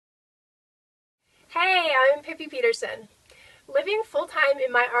Hey, I'm Pippi Peterson. Living full-time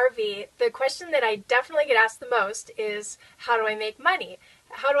in my RV, the question that I definitely get asked the most is, how do I make money?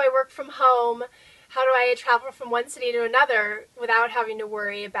 How do I work from home? How do I travel from one city to another without having to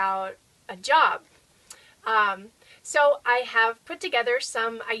worry about a job? Um, so I have put together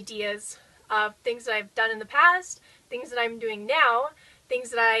some ideas of things that I've done in the past, things that I'm doing now, things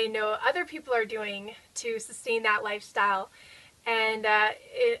that I know other people are doing to sustain that lifestyle. And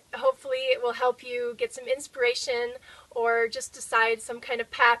hopefully it will help you get some inspiration or just decide some kind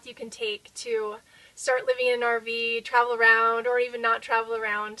of path you can take to start living in an RV, travel around, or even not travel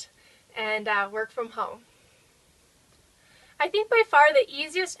around, and work from home. I think by far the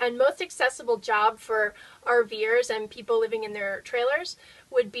easiest and most accessible job for RVers and people living in their trailers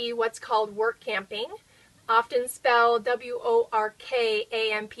would be what's called work camping, often spelled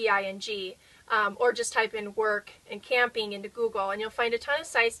WORKAMPING, or just type in work and camping into Google, and you'll find a ton of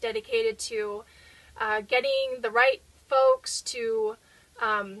sites dedicated to getting the right folks to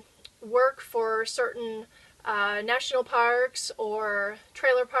work for certain national parks or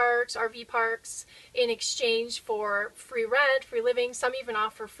trailer parks, RV parks, in exchange for free rent, free living. Some even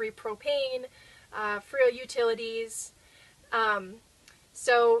offer free propane, free utilities.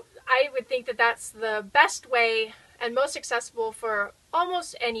 So I would think that that's the best way and most accessible for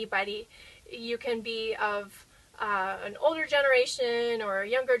almost anybody. You can be of an older generation or a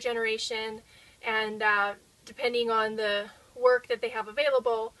younger generation, and depending on the work that they have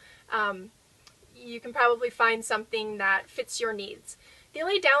available, you can probably find something that fits your needs. The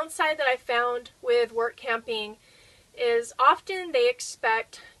only downside that I found with work camping is often they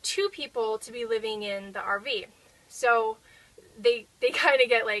expect two people to be living in the RV. So they kind of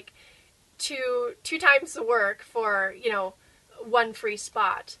get like two times the work for, one free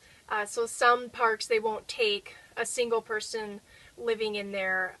spot. So some parks, they won't take a single person living in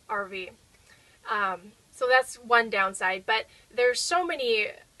their RV. So that's one downside. But there's so many,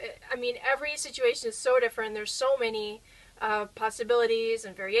 every situation is so different. There's so many possibilities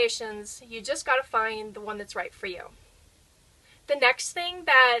and variations. You just got to find the one that's right for you. The next thing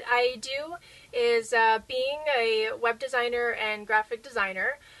that I do is being a web designer and graphic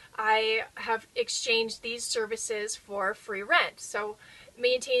designer, I have exchanged these services for free rent. So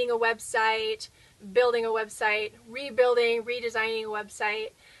maintaining a website, building a website, rebuilding, redesigning a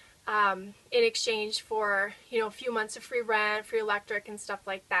website, in exchange for, a few months of free rent, free electric, and stuff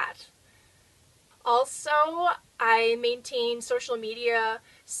like that. Also, I maintain social media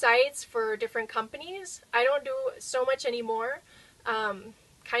sites for different companies. I don't do so much anymore,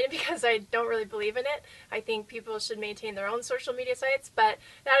 kind of because I don't really believe in it. I think people should maintain their own social media sites, but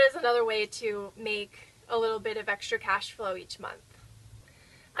that is another way to make a little bit of extra cash flow each month.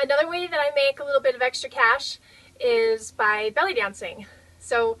 Another way that I make a little bit of extra cash is by belly dancing.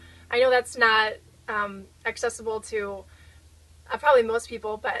 So I know that's not accessible to probably most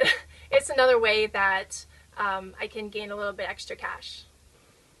people, but it's another way that I can gain a little bit extra cash.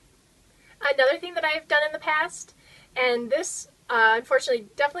 Another thing that I've done in the past, and this unfortunately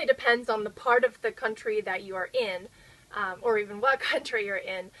definitely depends on the part of the country that you are in, or even what country you're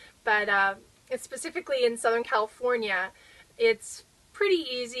in, but specifically in Southern California, it's pretty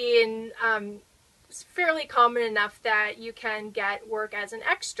easy and fairly common enough that you can get work as an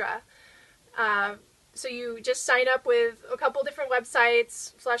extra. So you just sign up with a couple different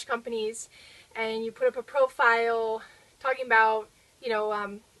websites / companies, and you put up a profile talking about,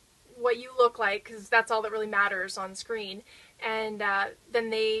 what you look like, because that's all that really matters on screen. And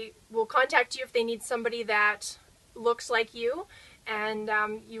then they will contact you if they need somebody that looks like you, and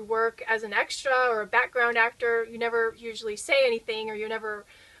you work as an extra or a background actor. You never usually say anything, or you never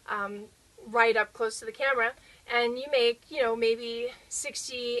right up close to the camera, and you make, maybe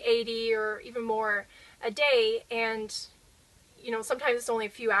 60, 80, or even more a day, and, sometimes it's only a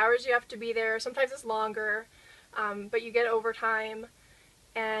few hours you have to be there, sometimes it's longer, but you get overtime,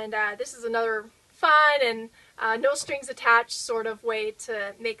 and this is another fun and no strings attached sort of way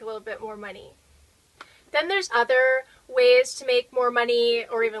to make a little bit more money. Then there's other ways to make more money,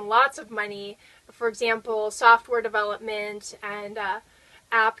 or even lots of money. For example, software development and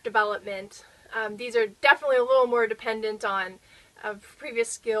app development. These are definitely a little more dependent on previous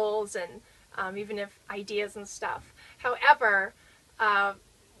skills and even if ideas and stuff. However,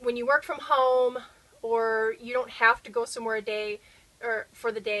 when you work from home, or you don't have to go somewhere a day or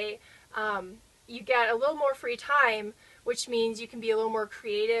for the day, you get a little more free time, which means you can be a little more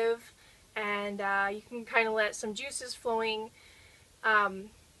creative, and you can kind of let some juices flowing.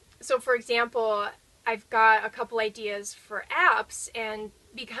 So for example, I've got a couple ideas for apps, and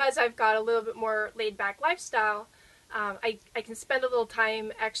because I've got a little bit more laid-back lifestyle, I can spend a little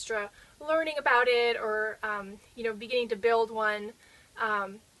time extra learning about it, or beginning to build one.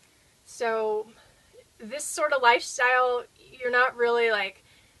 So this sort of lifestyle, you're not really like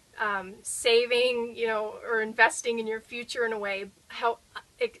saving, or investing in your future in a way,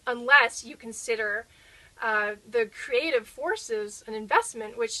 unless you consider the creative forces an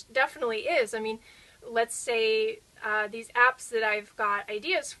investment, which definitely is. I mean, let's say these apps that I've got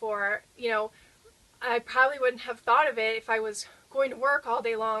ideas for, I probably wouldn't have thought of it if I was going to work all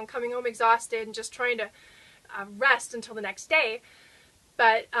day long, coming home exhausted, and just trying to rest until the next day.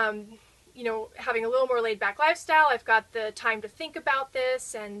 But having a little more laid-back lifestyle, I've got the time to think about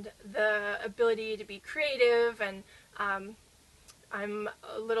this and the ability to be creative, and I'm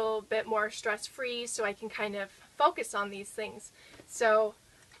a little bit more stress-free, so I can kind of focus on these things. So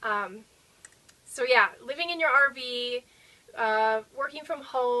yeah, living in your RV, working from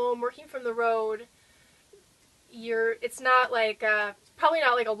home, working from the road, it's not like probably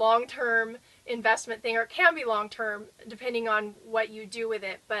not like a long-term investment thing, or it can be long-term depending on what you do with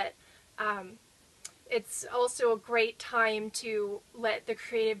it, but it's also a great time to let the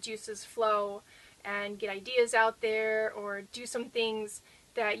creative juices flow and get ideas out there, or do some things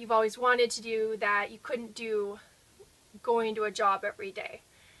that you've always wanted to do that you couldn't do going to a job every day.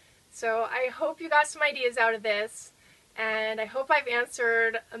 So I hope you got some ideas out of this, and I hope I've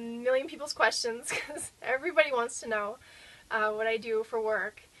answered a million people's questions, because everybody wants to know what I do for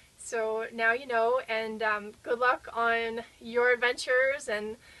work. So now you know, and good luck on your adventures,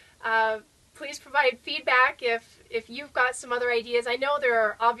 and please provide feedback if you've got some other ideas. I know there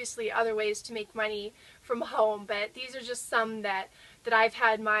are obviously other ways to make money from home, but these are just some that I've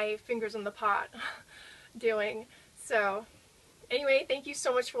had my fingers in the pot doing. So anyway, thank you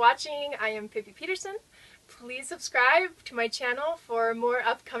so much for watching. I am Pippi Peterson. Please subscribe to my channel for more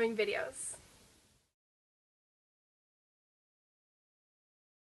upcoming videos.